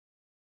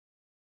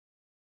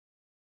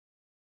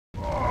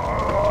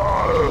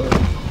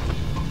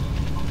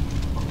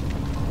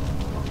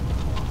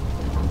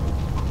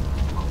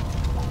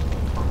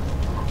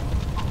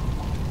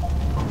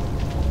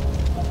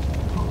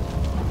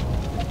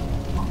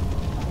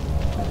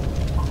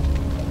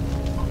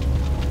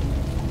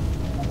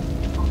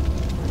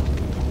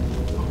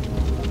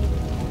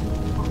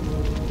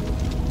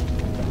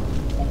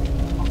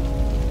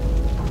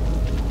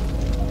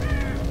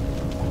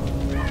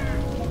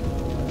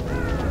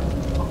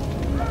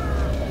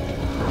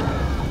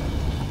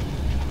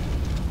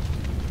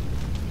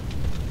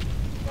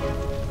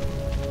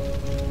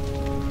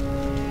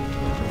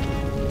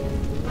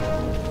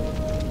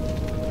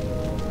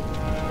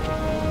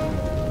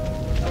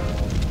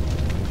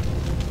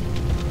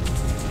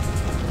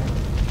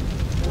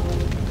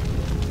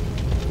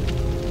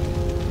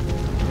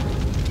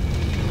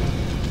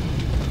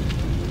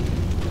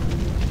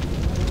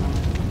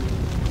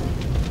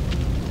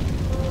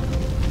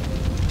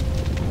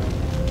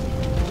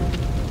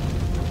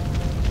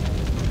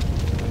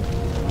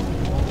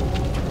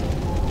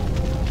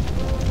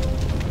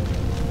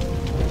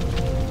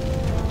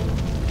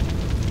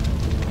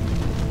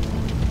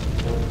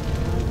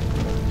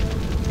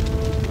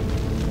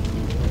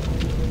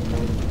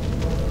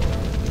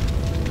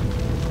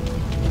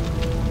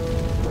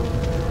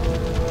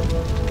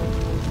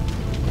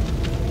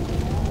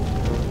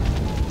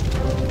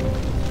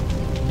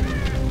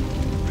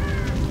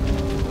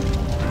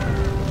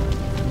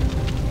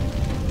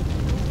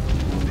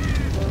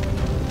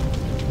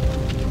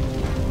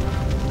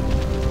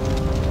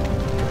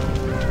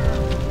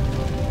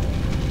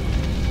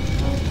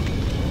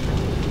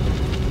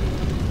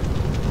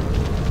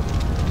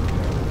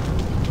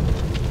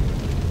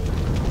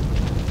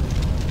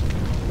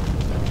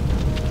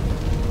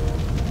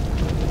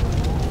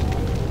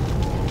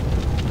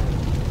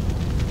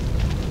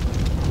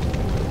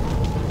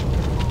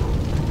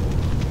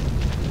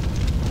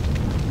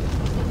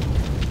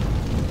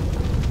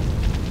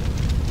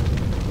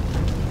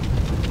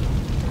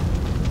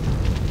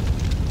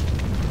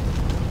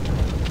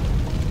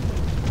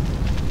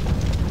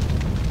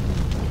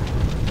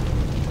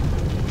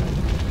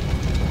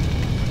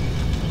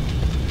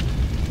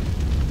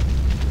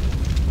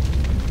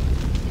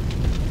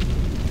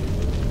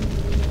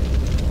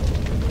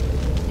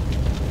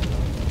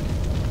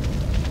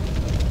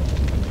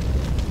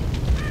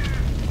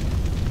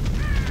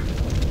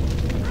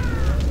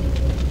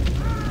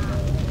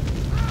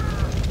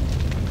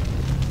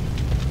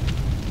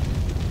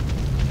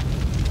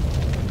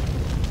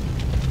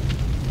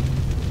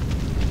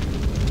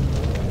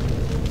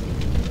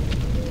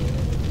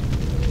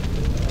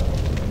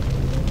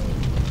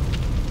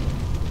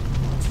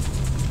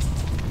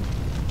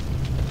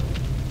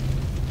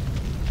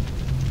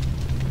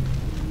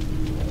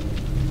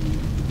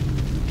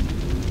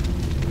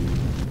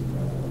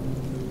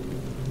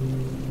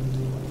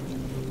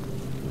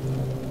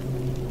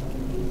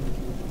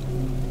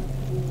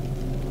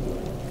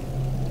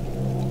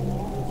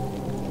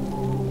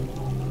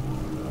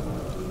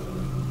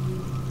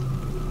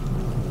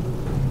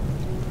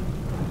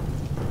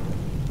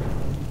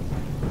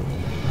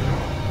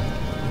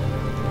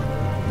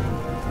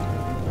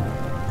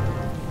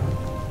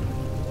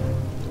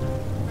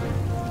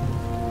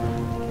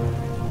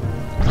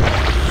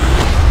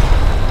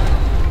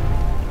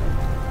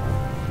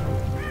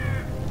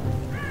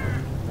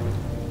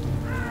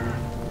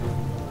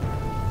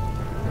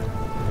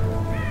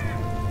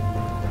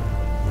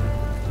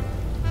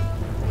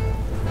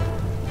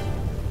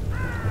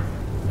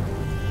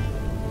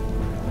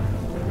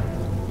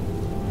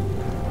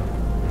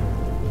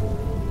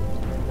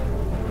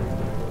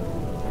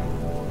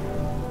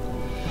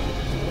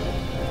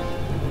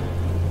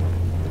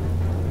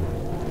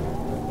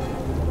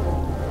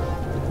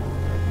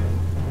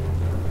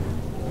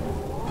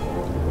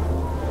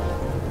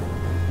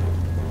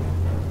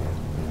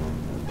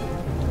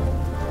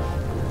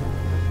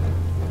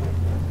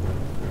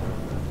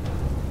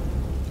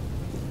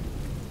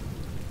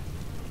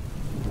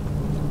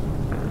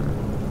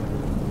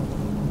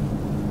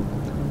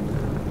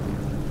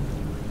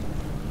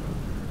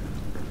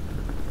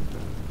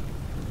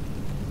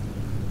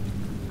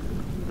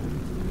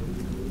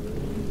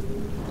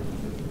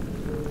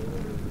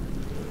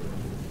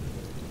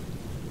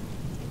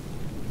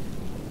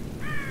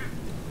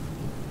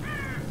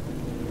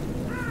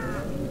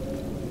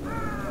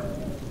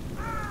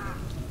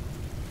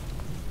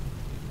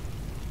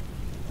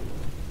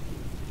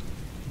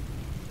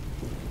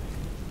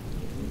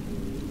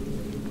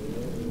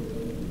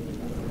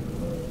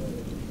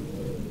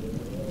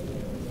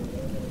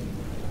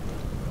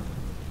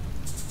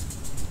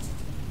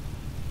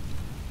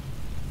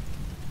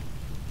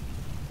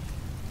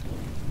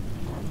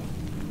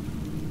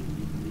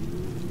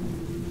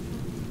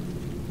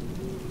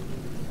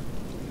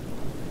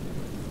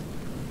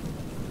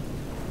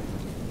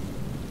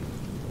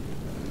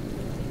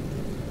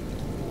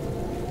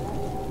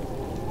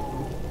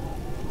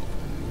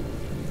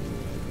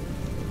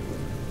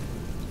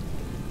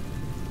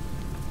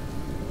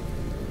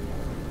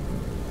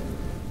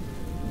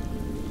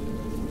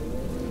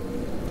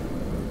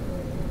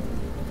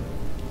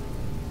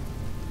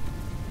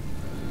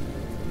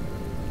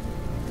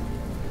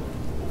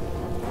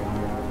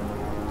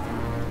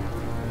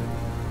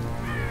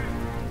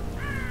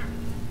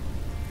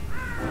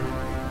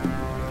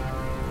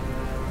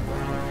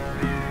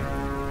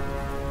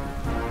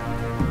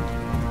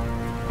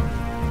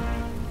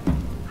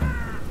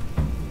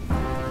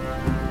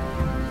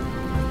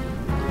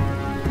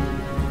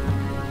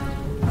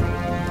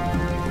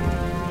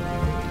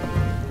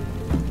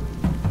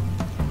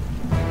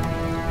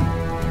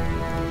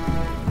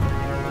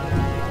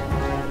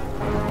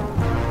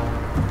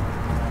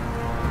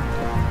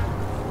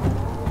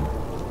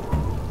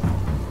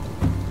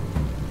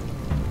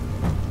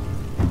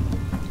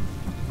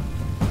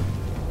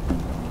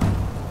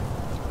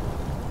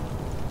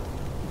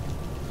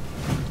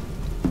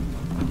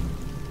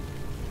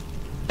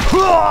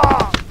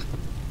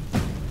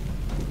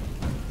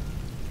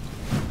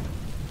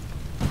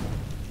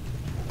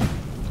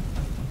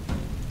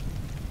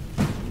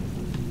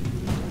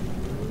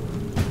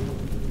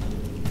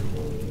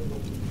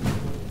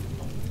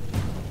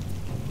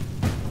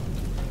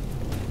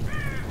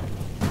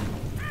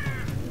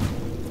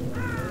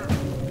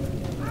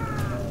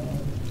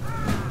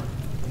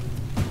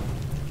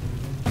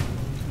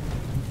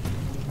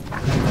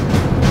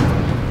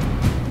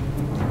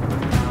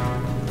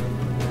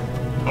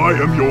I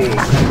am yours.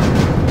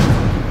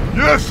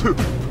 Yes!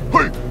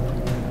 Hey!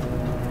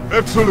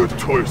 Excellent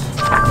choice.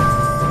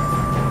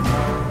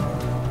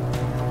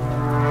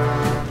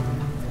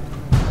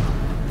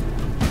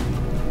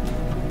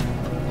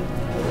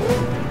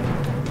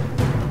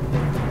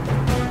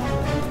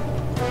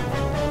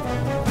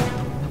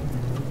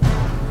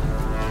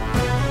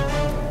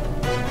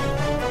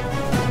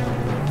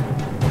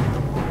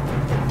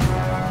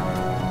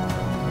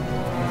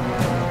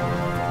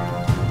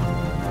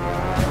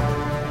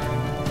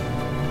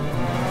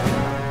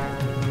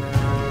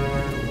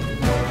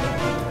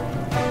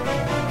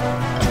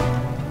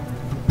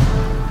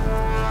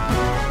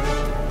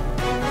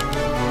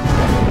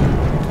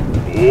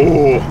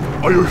 Oh,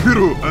 are you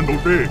hero and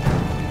obey?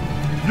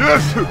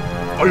 Yes!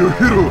 Are you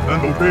hero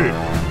and obey?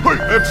 Hey,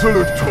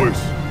 excellent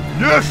choice.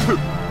 Yes!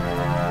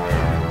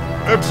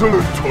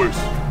 Excellent choice.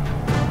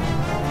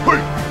 Hey,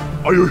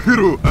 are you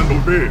hero and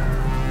obey?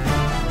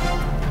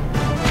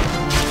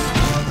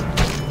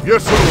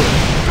 Yes, sir.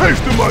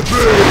 Taste of my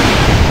blade.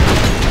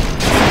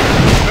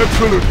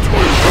 Excellent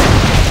choice.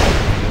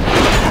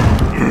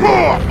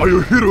 Are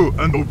you hero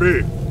and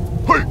obey?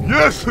 Hey,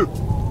 yes!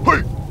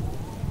 Hey!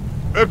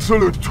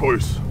 Excellent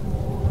choice.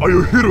 Are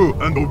you hero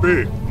and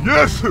obey?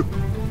 Yes!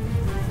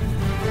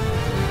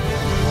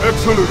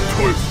 Excellent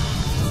choice.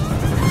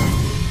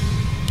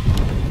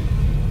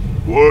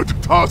 What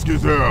task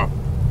is there?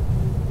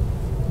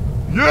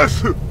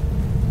 Yes!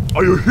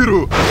 Are you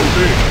hero and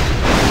obey?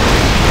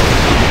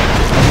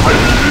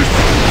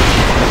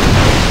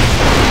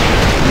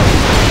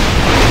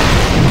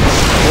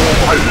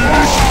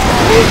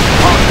 What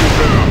task is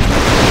there?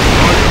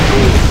 I am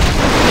yours.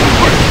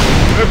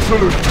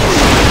 Excellent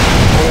choice.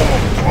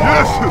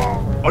 Yes!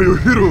 Are you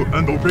hero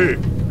and obey?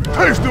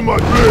 Taste of my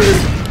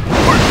blade!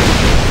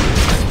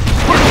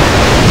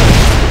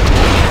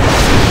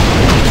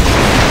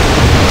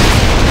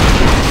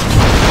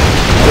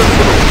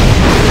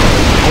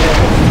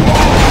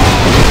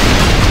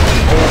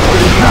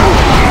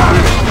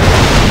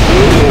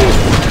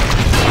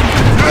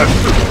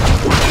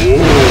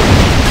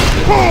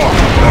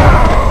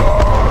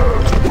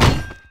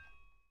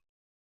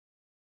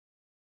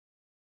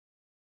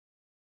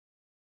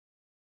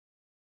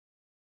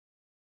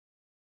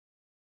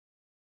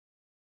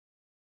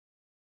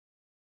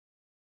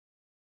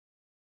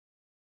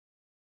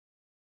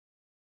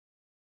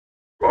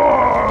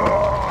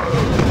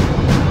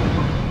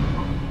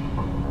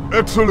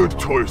 Excellent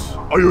choice.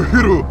 Are you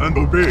hero and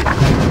obey?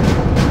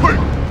 Hey!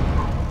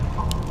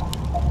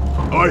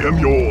 I am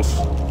yours.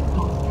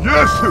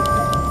 Yes!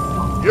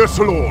 Yes,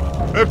 Lord.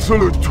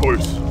 Excellent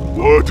choice.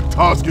 What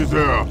task is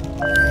there?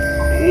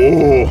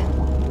 Oh!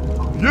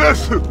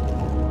 Yes!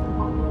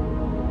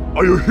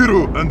 Are you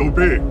hero and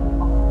obey?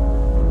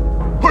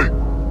 Hey!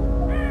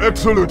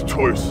 Excellent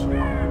choice.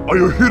 Are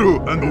you hero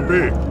and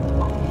obey?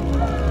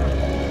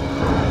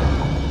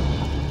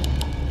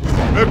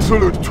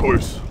 Excellent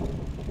choice.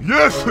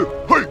 Yes!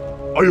 Hey!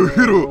 Are you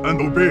hero and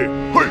obey?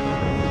 Hey!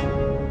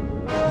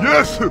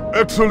 Yes!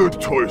 Excellent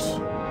choice.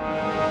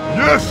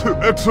 Yes!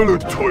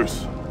 Excellent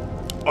choice.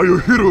 Are you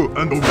hero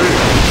and obey?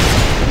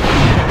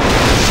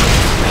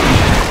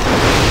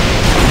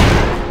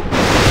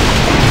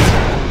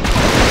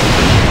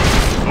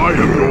 I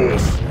am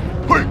yours.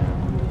 Hey!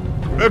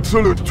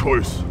 Excellent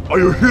choice. Are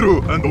you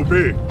hero and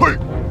obey? Hey!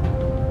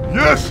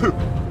 Yes!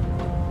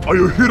 Are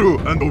you hero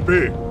and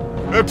obey?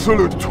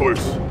 Excellent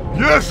choice.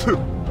 Yes!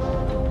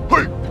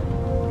 Hey!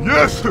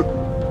 Yes!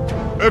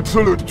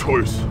 Excellent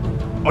choice.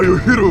 Are you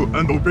hero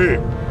and obey?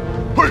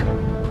 Hey!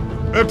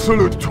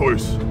 Excellent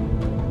choice.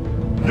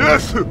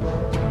 Yes!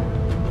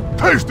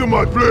 Taste of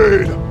my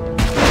blade!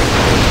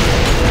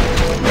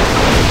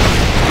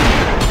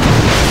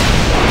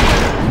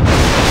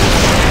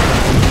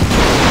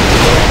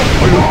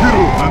 Are you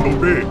hero and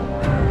obey?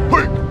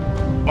 Hey!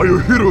 Are you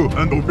hero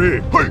and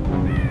obey? Hey!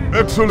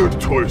 Excellent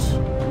choice.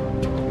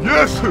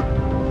 Yes!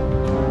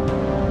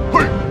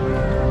 Hey!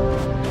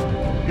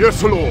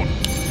 Yes, Lord!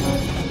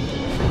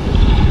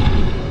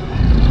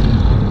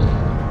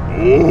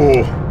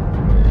 Oh!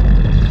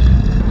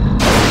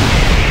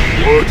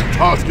 What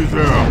task is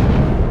there?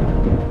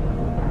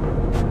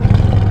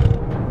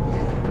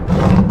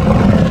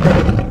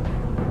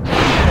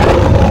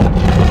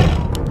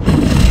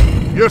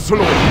 Yes,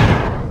 Lord!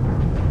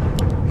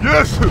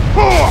 Yes!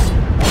 Ah!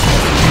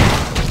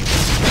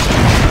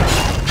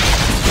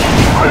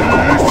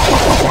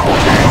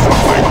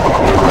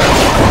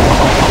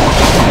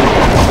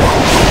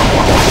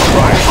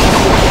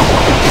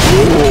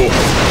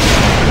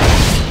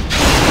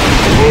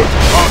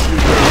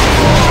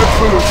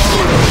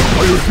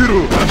 Are you hero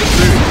and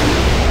obey?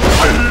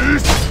 I am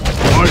yours.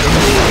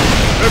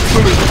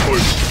 Excellent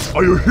choice.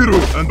 Are you hero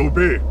and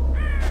obey?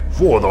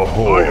 For the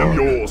Horde. I am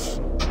yours.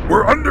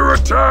 We're under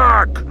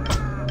attack!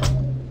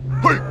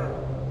 Hey!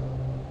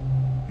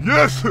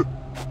 Yes!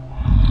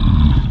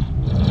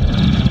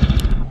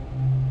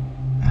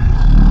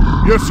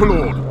 Yes,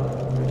 Lord.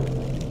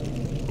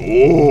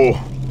 Oh,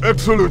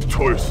 excellent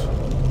choice.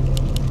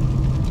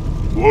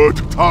 What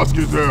task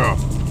is there?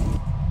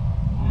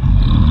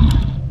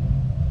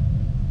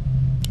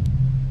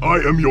 I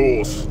am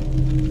yours.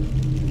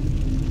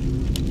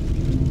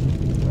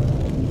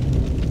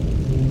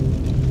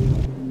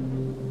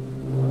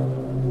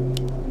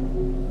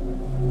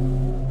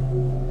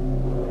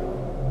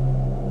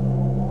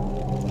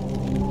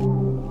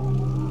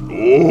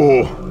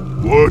 Oh,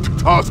 what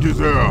task is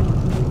there?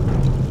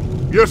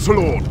 Yes,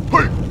 Lord.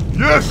 Hey,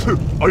 yes,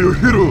 I will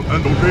hear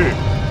and obey.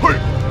 Hey,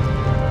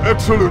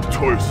 excellent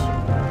choice.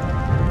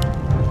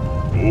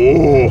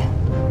 Oh,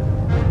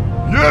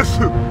 yes,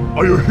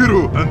 I will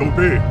hear and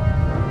obey.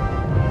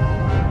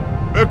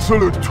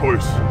 Excellent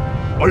choice.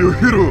 I will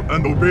hear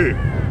and obey.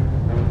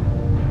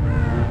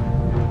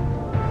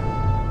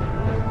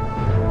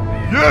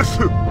 Yes,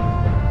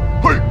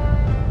 hey,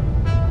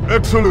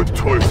 excellent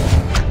choice.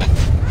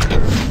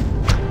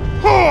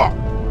 Ha!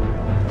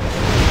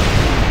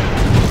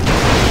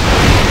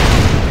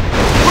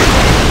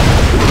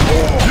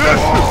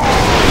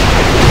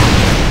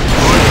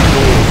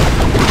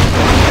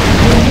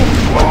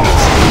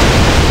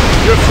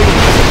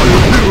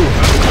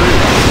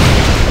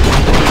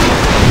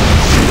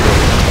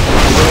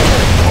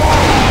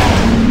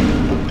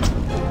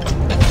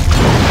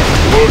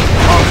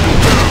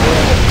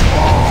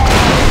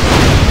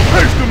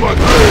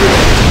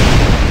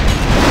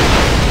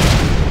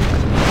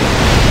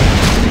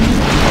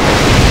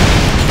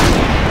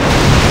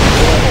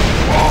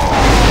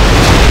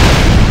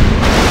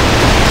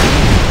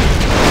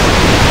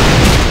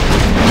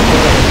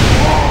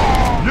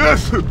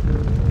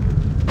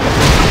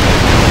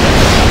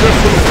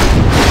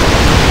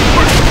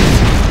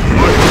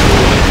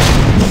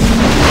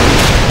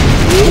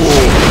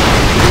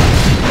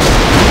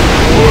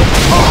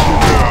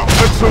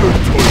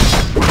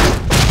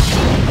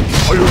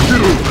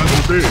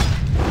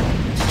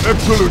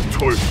 Excellent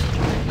choice.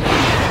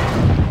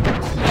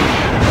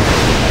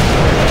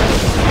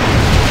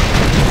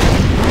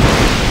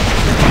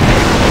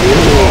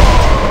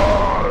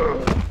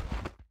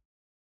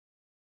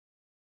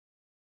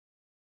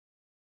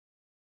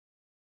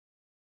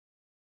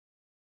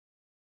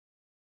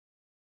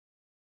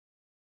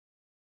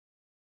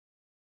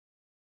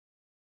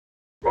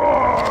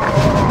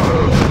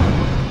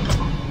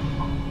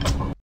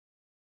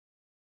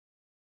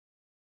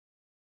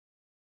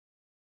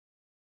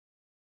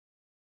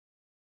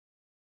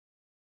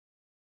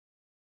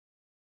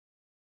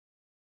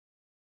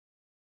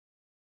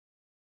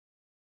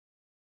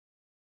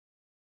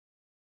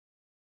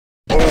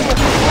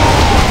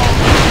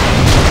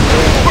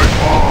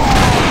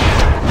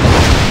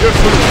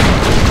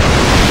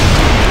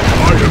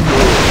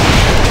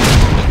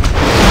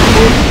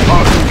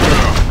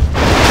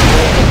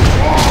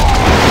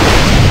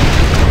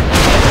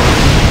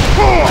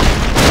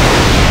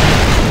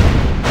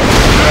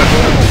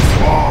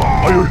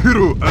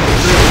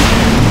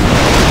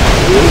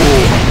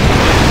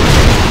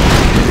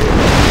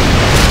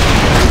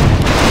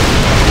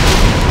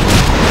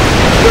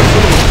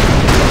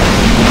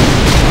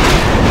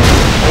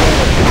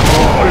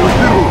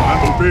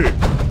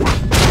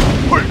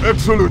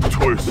 Excellent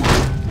choice.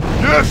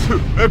 Yes,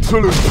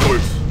 excellent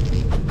choice.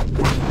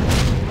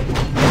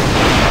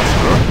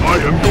 I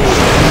am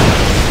yours.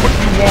 What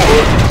you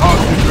want?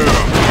 Ask me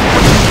there.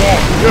 What you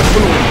want? Yes,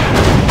 Lord.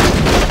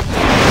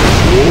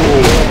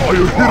 Oh, are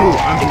you hero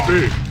and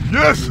obey?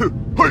 Yes.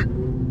 Hey.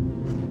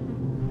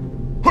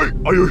 Hey,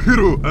 are you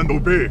hero and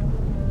obey?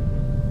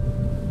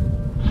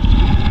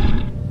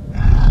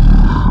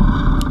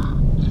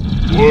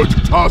 What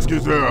task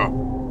is there?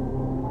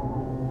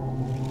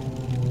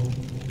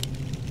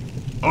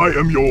 I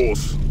am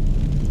yours.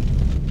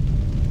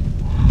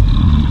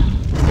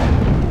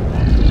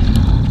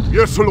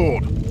 Yes,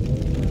 Lord.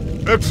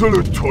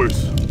 Excellent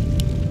choice.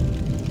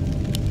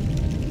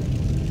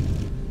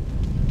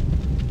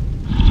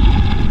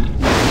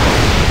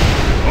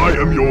 I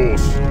am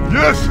yours.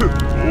 Yes!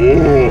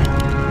 Oh!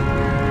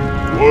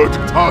 What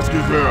task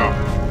is there?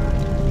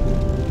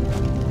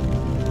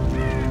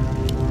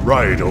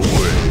 Right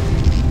away.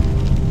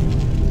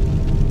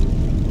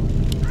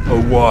 A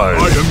wise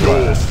I am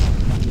yours.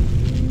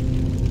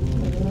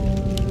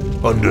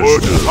 Understood.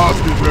 What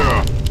task is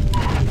there?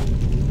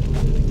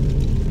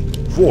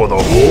 For the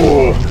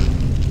Horde.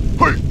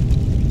 Hey!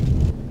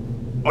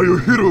 Are you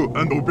hero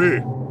and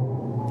obey?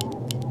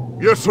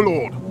 Yes,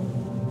 Lord.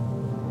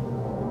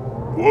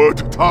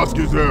 What task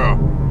is there?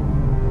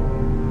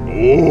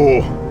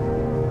 Oh!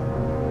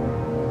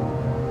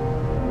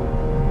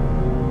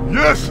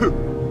 Yes!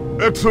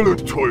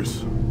 Excellent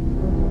choice.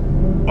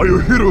 Are you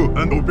hero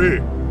and obey?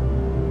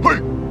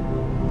 Hey!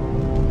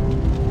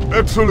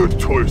 Excellent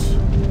choice.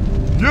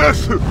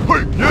 Yes!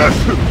 Hey! Yes!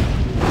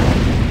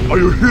 Are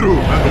you hero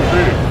and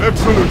obey?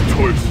 Excellent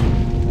choice.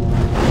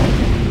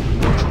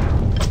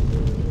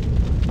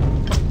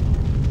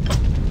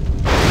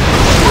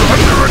 We're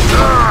under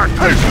attack!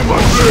 Hasten my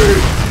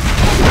blade!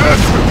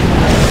 Yes!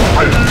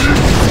 I am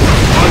yours.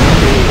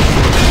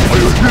 Are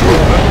you hero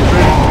and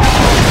obey?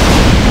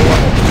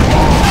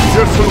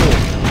 Yes, Lord.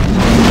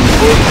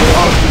 What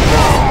task is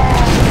there?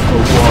 A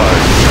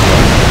wise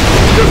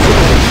Yes,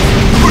 Lord. Yes,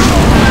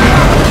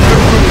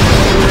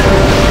 Lord.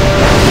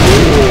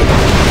 Oh,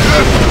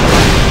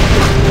 yes!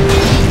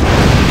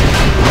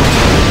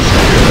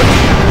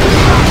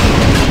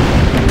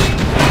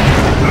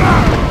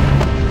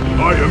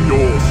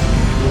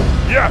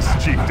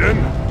 Yes, chieftain.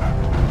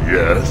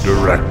 Yes,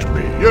 direct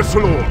me. Yes,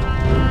 lord.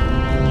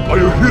 I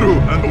will hear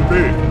and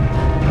obey.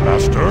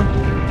 Master?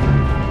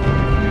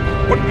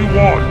 What do you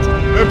want?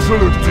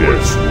 Excellent choice.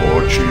 Yes,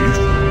 War Chief.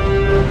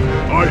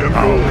 I am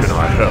How yours. can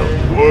I help?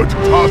 What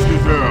task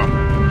is there?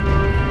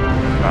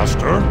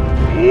 Master?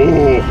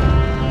 Oh.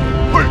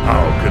 Hey.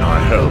 How can I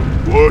help?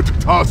 What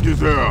task is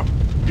there?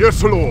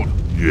 Yes, lord.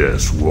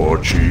 Yes, War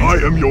Chief. I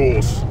am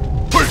yours.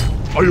 Hey.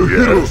 I will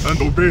hear Yes.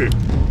 and obey.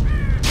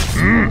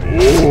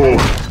 Oh.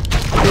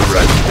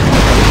 Direct me.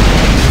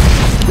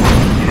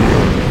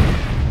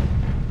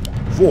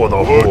 For the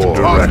What Horde.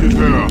 task is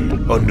Direct there?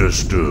 me.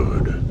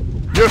 Understood.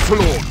 Yes,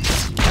 lord.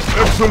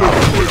 Excellent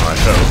How can choice. I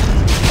help?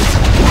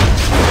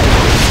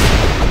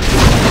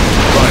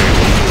 Right.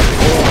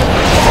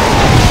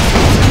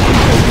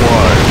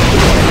 Why?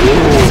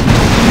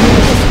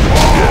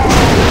 Yes,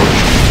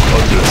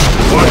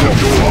 understood. I am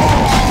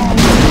yours.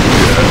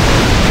 Yes.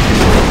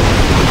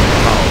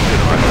 How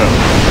can I help?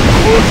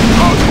 What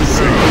task is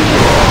there?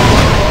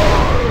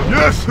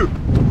 Yes.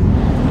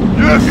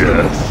 Yes.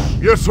 Yes.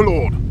 Yes,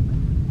 lord.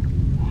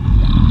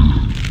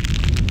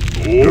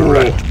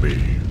 Direct me.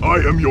 I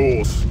am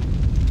yours.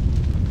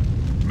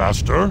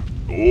 Master?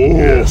 Oh.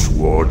 Yes,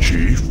 War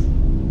Chief.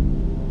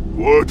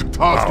 What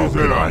task How is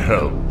can there? I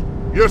help?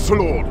 Yes,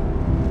 lord.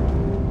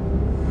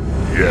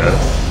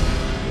 Yes.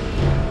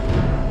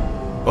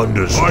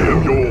 Understood. I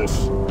am yours.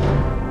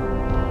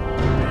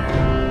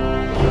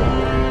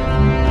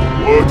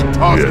 What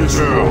task is Yes,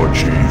 there? War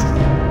Chief.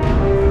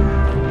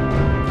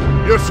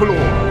 Yes,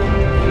 lord.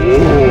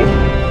 Oh.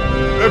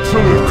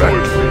 Excellent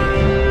Direct choice. me.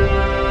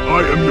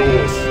 I am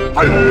yours.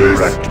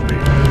 Direct me.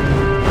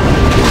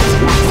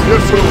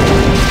 Yes, lord.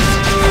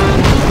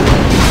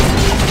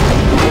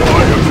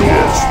 I am yours.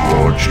 Yes,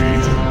 War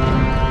Chief.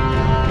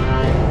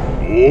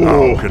 Oh.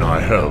 How can I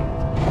help?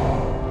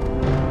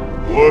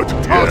 What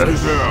task Yes.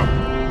 is there?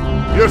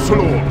 Yes,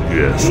 lord.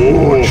 Yes, Oh.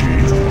 War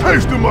Chief.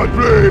 Taste of my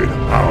blade.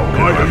 How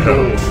can I I am help?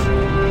 yours.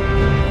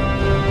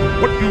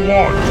 What do you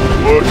want?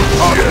 What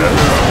task is Yes.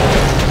 there?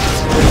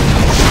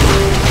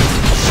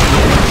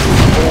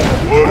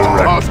 What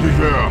Direct task is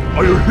there? I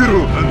will hear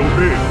and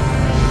obey.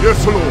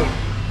 Yes, lord.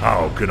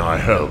 How can I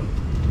help?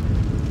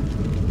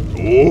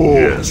 Oh.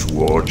 Yes,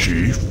 War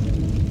Chief.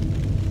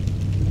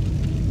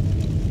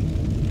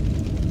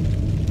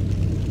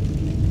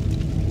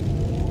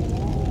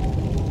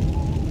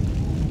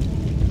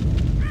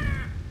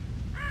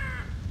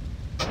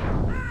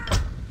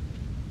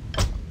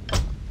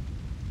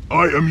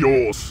 I am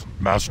yours.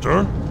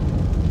 Master?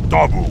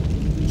 Dabu.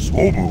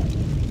 Swobu.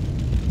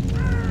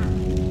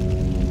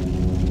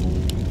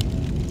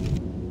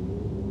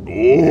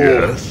 Oh.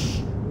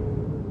 Yes.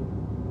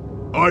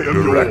 I am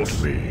Direct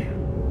yours. me.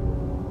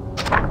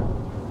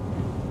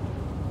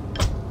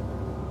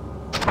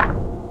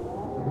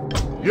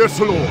 Yes,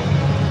 lord.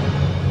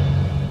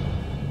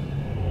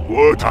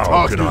 What How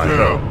task can is I there?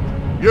 help?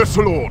 Yes,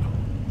 lord.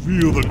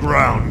 Feel the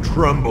ground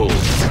tremble.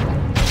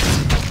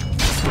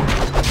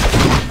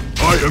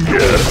 I am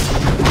yours.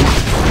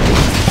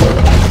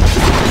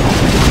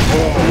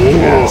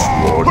 Yes,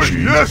 War Hey,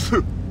 Chief. yes.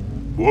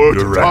 What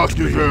Direct task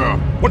is me. there?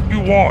 What do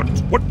you want?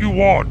 What do you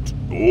want?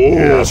 Oh.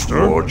 Yes,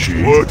 War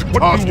Chief. What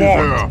What task do you is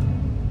want?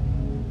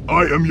 there?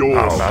 I am yours.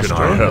 How Master.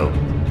 can I help?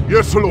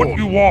 Yes, lord. What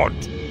do you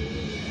want?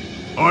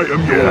 I am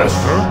yours. Yes,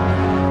 sir.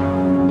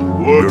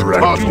 What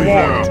Direct task me. is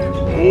there?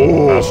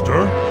 Oh.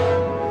 Master?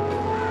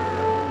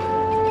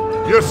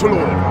 Yes,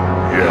 lord.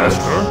 Yes,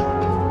 sir.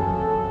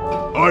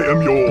 I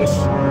am yours.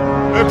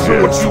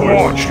 Excellent Yes,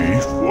 choice. War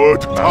Chief.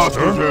 What task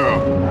Master? is there?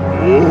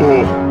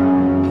 Oh.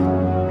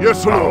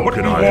 Yes, How lord.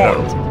 can What I do you help?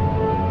 want?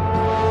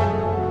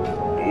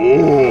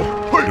 Oh.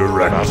 Hey.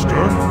 Direct Master.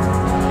 me.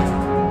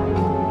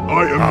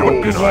 I am How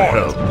yours. can I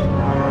help?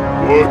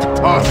 What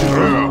task is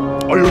there?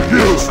 Are you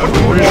here and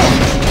obey?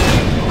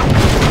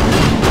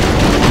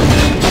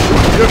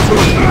 Yes,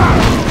 lord.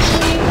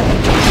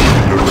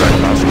 Direct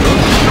Master.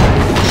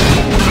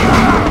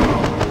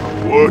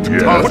 What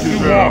Yes. task What do is you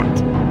there? want?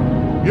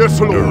 Yes,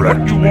 lord. Direct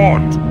What do you me.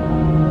 want?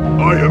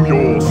 I am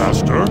yours.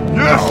 Master?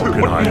 Yes. How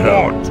can What I do you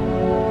help? want?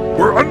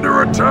 We're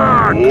under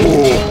attack!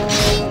 Oh.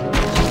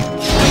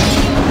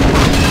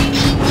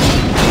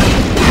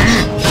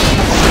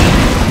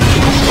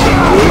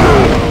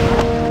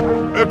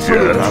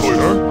 Excellent Yes, choice.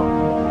 sir.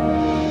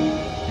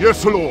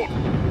 Yes, lord.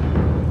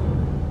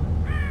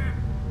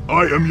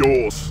 I am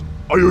yours.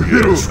 Are you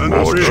here Yes, and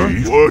War obey?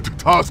 Chief. What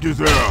task is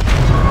there?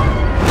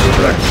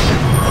 Direct me.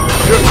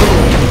 Yes,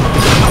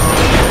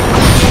 lord.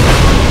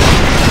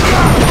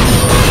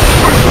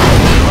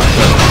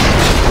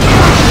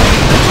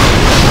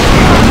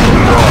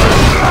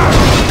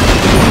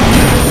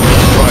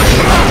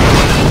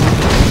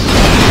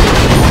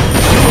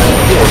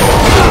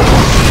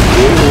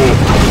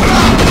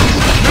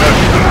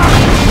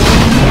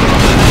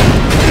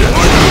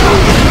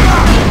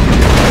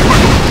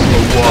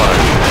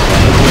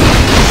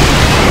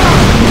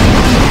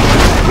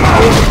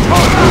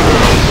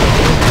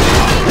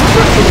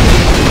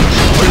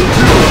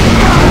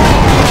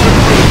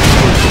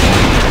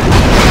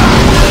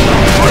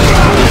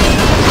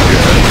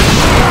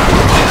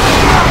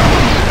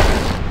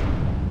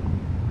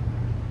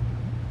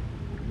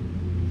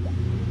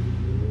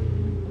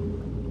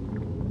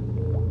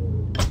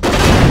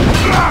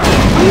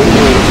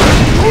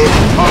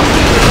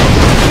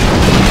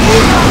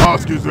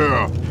 is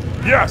there.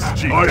 Yes,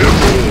 Chief. I am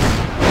yours.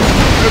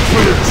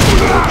 Excellent.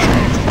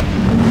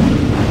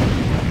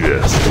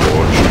 Yes,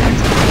 Lord Chief.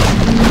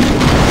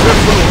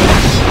 Excellent.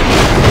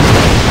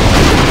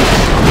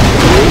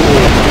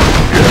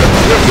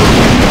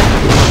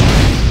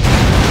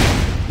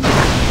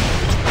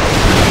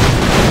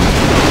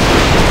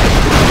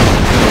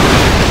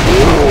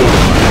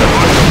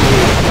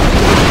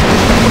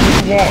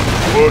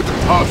 What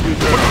task is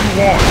there? What do you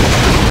want?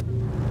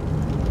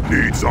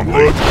 Need something?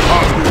 What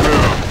task is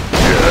there?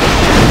 Yes.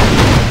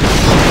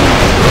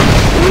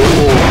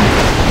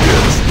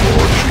 Yes,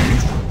 Lord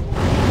Chief.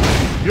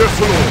 Yes,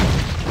 Lord.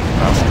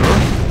 Master,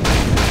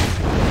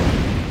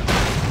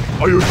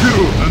 Are you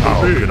here and how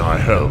obey? can I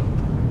help?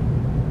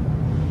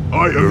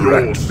 I am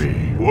Direct yours. me.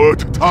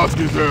 What task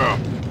is there?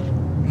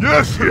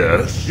 Yes.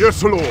 Yes.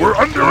 Yes, Lord. We're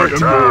under I am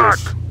attack.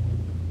 yours.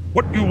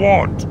 What you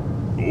want?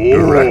 Oh.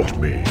 Direct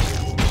me.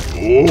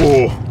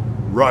 Oh.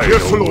 Right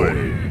Yes, away.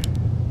 Lord.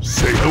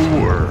 Say the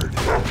word.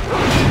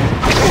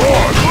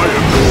 Lord, I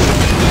am yours.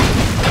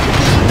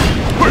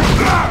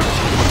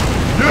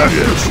 Yes.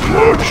 Yes, What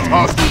Lord Chief.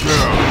 task is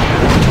there?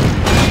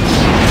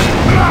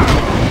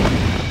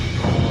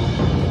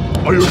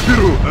 Are you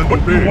here and What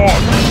obey? you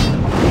want?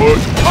 What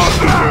task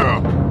is there?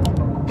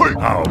 Hey.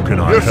 How can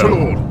I Yes, help?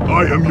 Lord.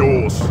 I am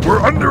yours. We're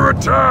under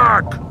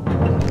attack!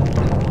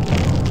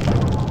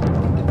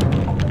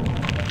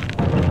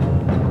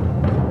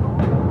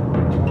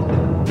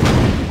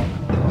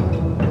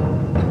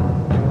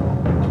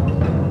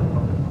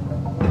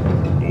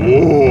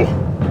 Oh.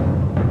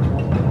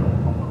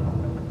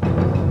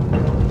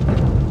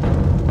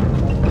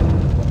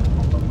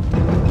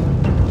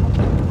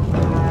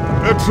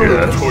 Excellent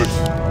Yes. choice.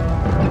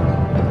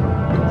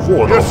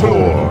 For the Yes,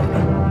 Lord. Lord.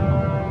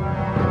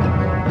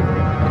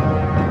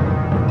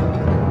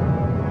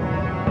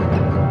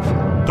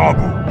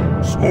 Dabu,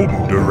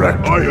 Swobu,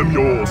 direct. I am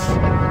yours.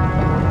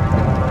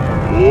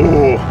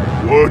 Oh,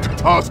 what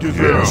task is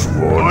Yes,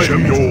 there? Lord I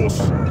am Chief. yours.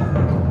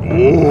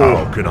 Oh,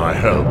 How can I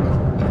help?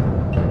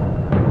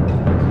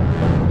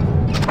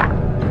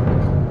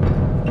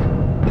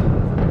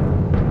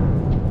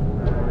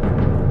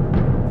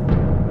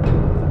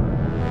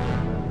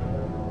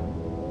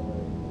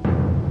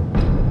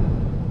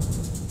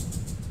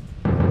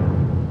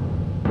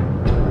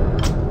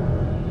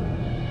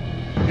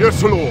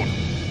 yes, Lord.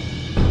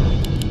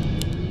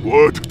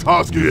 What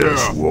task is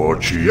Yes, there?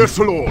 Lord Chief. Yes,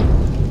 Lord.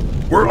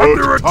 We're What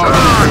under task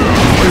attack!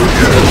 is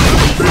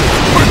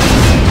there?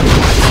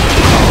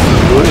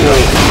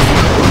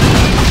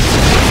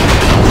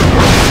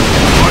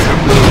 I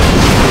am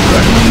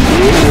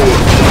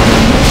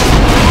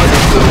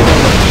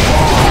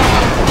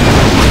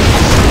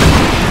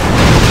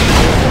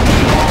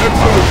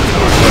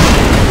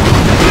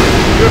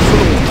Yes,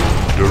 Lord.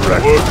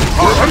 Direct. What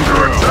We're task is under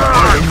there? attack!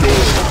 I am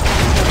yours.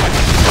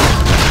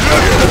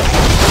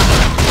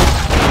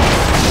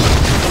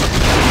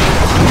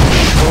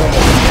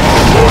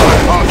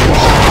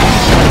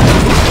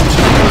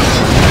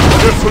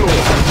 Yes, Lord.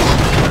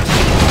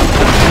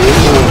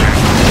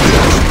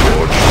 Yes, Lord.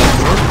 Lord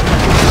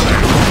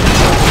Chief.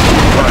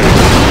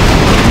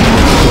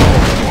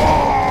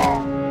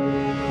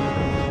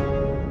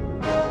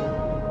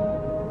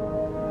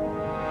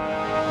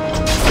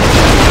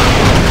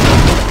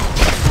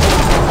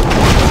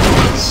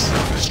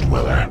 Surface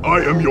dweller.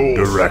 I am yours.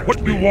 Direct What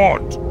you me.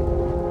 want?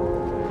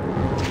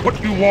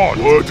 What you want?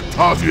 What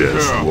task is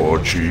Yes, there?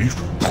 Lord Chief.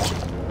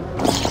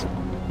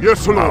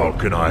 Yes, How Lord.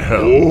 can I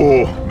help?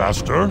 Oh,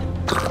 Master?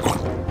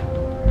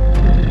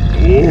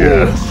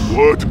 Yes.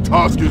 What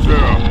task is there?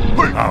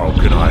 Hey. How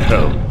can I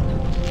help?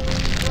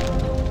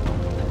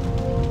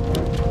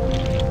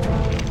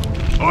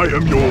 I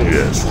am yours.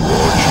 Yes,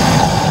 Lord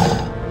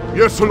Chief.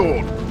 Yes,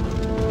 Lord.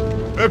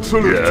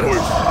 Excellent Yes.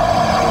 choice.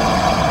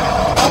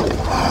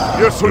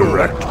 Yes, Lord.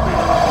 Direct me.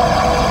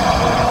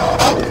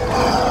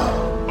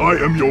 I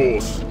am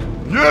yours.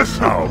 Yes.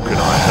 How can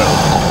I help?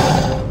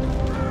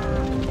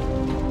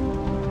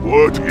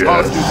 What Yes.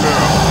 task is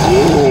there?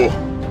 Oh.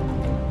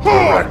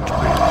 Direct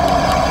me.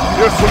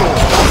 Yes, Lord.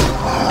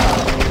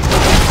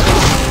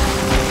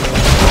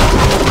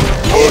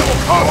 What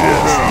task is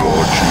there?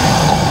 Lord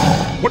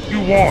Chief. What you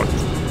want?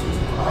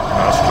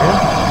 Master?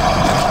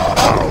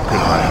 How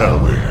can I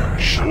help? Where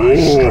shall I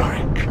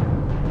strike?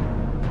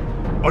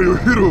 Are you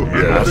here and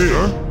Yes.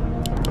 obey?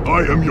 I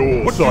am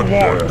yours. What do you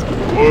want?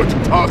 What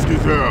task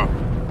is there?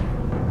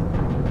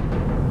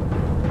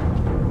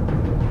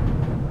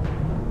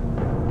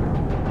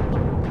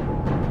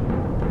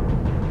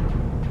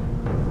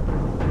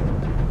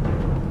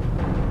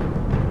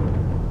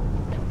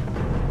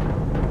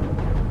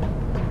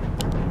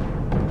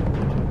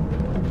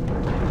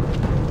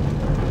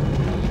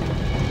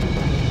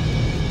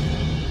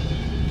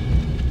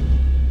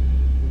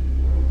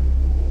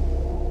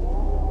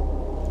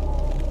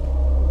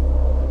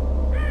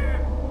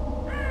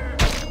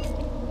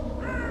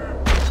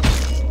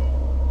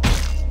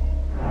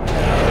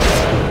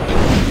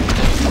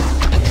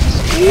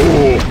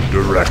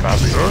 Direct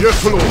Master.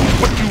 Yes, Lord.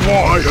 What you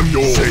want? I am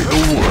yours. Say the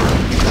word.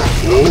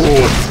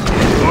 Oh,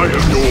 I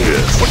am yours.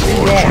 Yes, What you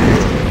Lord want?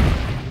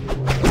 Chief.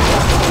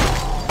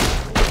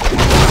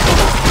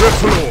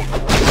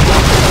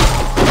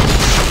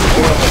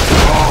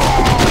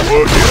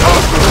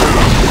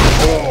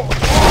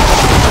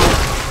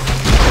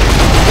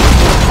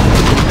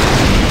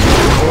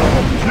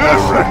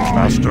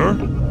 Master?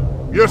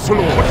 Yes,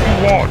 Lord. What you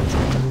want?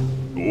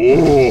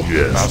 Oh,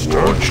 Yes,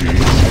 Master? War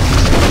Chief.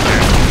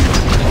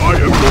 I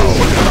am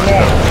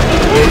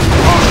yours.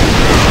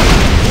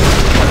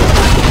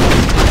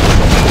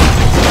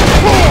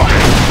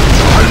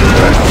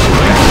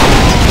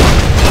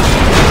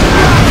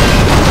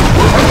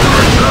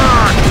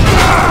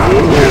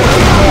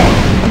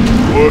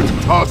 Word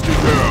task is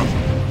there.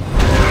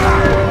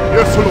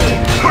 Yes, Lord.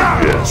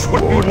 Yes,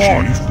 What War you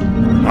want? Chief.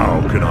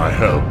 How can I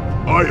help?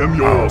 I am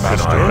How yours. can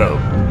I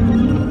help?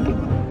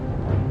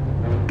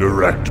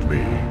 Direct me.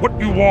 What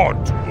you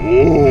want?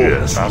 Oh,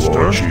 Yes, Master?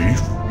 War Chief.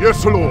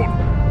 yes, Lord. I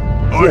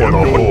For am the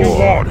What you yours.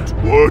 Horde.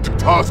 want? Word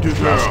task is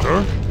there.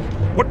 Master?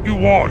 What you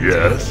want?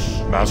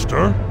 Yes.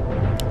 Master?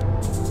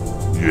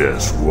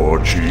 Yes, War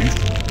Chief.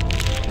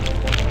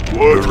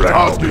 Word Direct.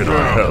 How task is can I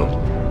there. help?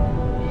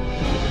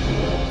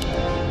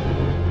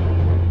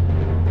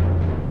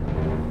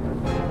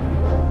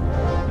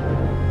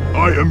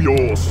 I am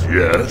yours.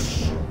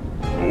 Yes.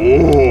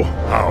 Oh,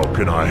 How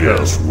can I help?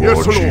 Yes, War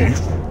yes, Lord. Chief.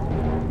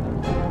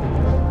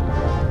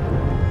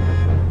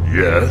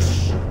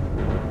 Yes.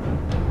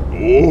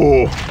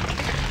 oh.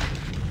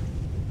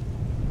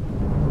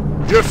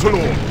 Yes,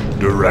 Lord.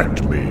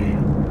 Direct me.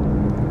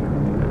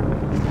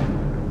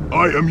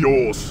 I am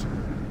yours.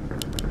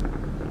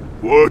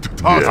 Word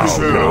task Yes, is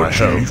how can there. I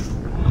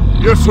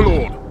help? Yes,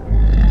 Lord.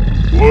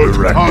 Word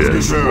Direct task yes,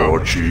 is there. War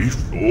Chief.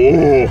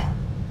 Oh.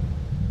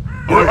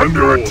 I am under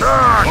yours.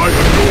 attack. I am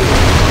yours.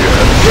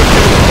 Yes.